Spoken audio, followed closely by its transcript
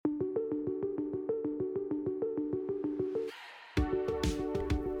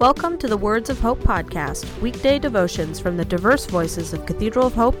Welcome to the Words of Hope podcast, weekday devotions from the diverse voices of Cathedral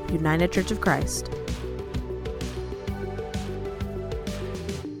of Hope, United Church of Christ.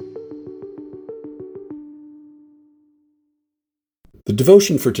 The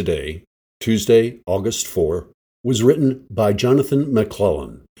devotion for today, Tuesday, August 4, was written by Jonathan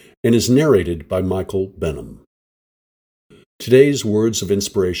McClellan and is narrated by Michael Benham. Today's words of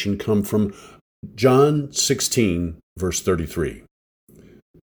inspiration come from John 16, verse 33.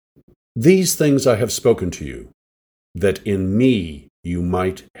 These things I have spoken to you, that in me you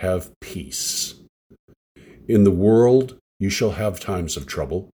might have peace. In the world you shall have times of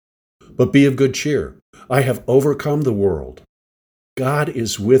trouble, but be of good cheer. I have overcome the world. God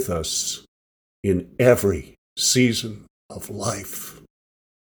is with us in every season of life.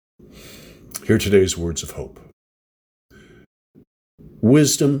 Hear today's words of hope.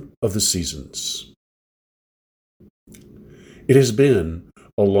 Wisdom of the seasons. It has been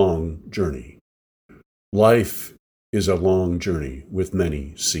a long journey. Life is a long journey with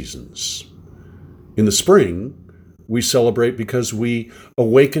many seasons. In the spring, we celebrate because we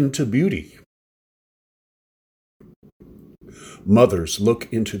awaken to beauty. Mothers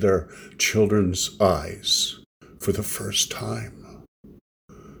look into their children's eyes for the first time.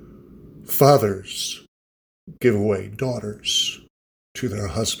 Fathers give away daughters to their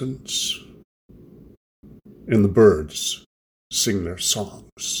husbands. And the birds sing their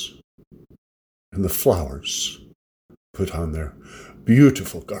songs. And the flowers put on their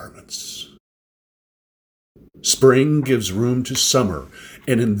beautiful garments. Spring gives room to summer,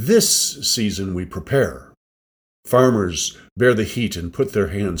 and in this season we prepare. Farmers bear the heat and put their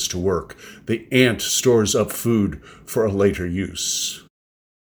hands to work. The ant stores up food for a later use.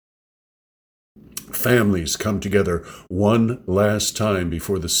 Families come together one last time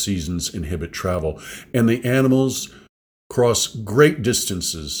before the seasons inhibit travel, and the animals cross great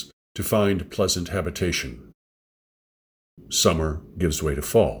distances to find pleasant habitation. Summer gives way to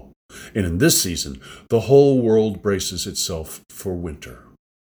fall, and in this season, the whole world braces itself for winter.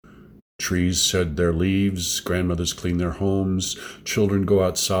 Trees shed their leaves, grandmothers clean their homes, children go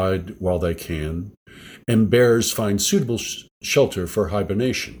outside while they can, and bears find suitable shelter for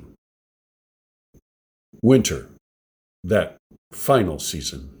hibernation. Winter, that final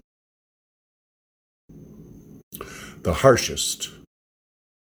season, the harshest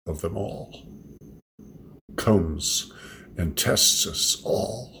of them all, comes and tests us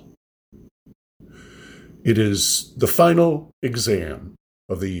all. It is the final exam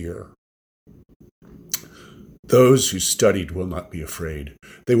of the year. Those who studied will not be afraid.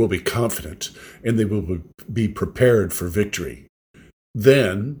 They will be confident, and they will be prepared for victory.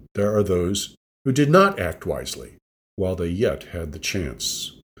 Then there are those who did not act wisely while they yet had the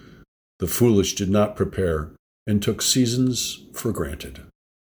chance. The foolish did not prepare and took seasons for granted.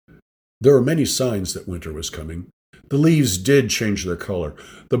 There were many signs that winter was coming. The leaves did change their color.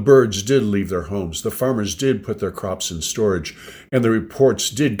 The birds did leave their homes. The farmers did put their crops in storage, and the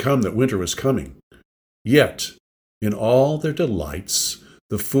reports did come that winter was coming. Yet, in all their delights,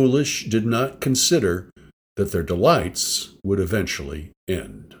 the foolish did not consider that their delights would eventually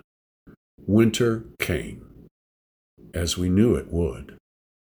end. Winter came, as we knew it would.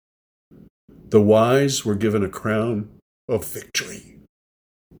 The wise were given a crown of victory,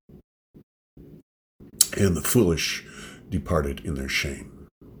 and the foolish departed in their shame.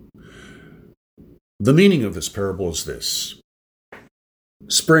 The meaning of this parable is this.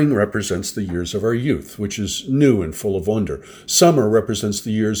 Spring represents the years of our youth, which is new and full of wonder. Summer represents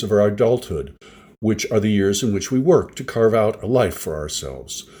the years of our adulthood, which are the years in which we work to carve out a life for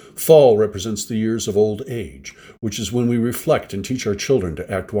ourselves. Fall represents the years of old age, which is when we reflect and teach our children to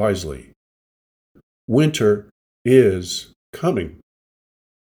act wisely. Winter is coming,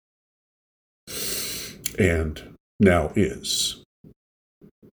 and now is,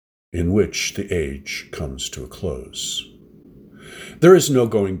 in which the age comes to a close. There is no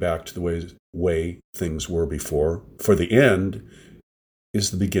going back to the way things were before, for the end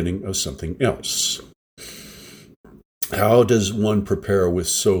is the beginning of something else. How does one prepare with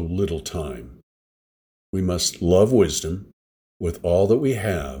so little time? We must love wisdom with all that we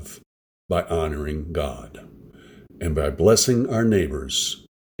have by honoring God and by blessing our neighbors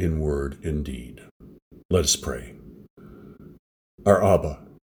in word and deed. Let us pray. Our Abba,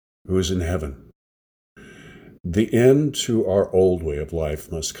 who is in heaven, the end to our old way of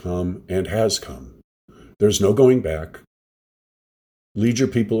life must come and has come. There's no going back. Lead your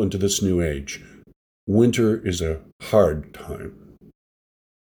people into this new age. Winter is a hard time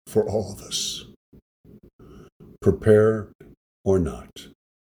for all of us. Prepare or not,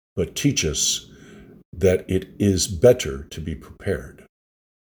 but teach us that it is better to be prepared.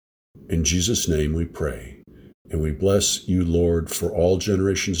 In Jesus' name we pray, and we bless you, Lord, for all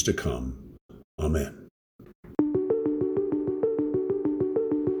generations to come. Amen.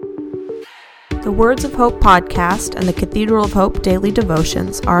 The Words of Hope podcast and the Cathedral of Hope daily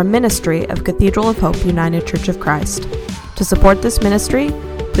devotions are a ministry of Cathedral of Hope United Church of Christ. To support this ministry,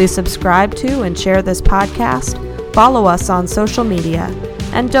 please subscribe to and share this podcast, follow us on social media,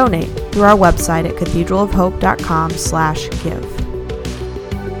 and donate through our website at cathedralofhope.com/give.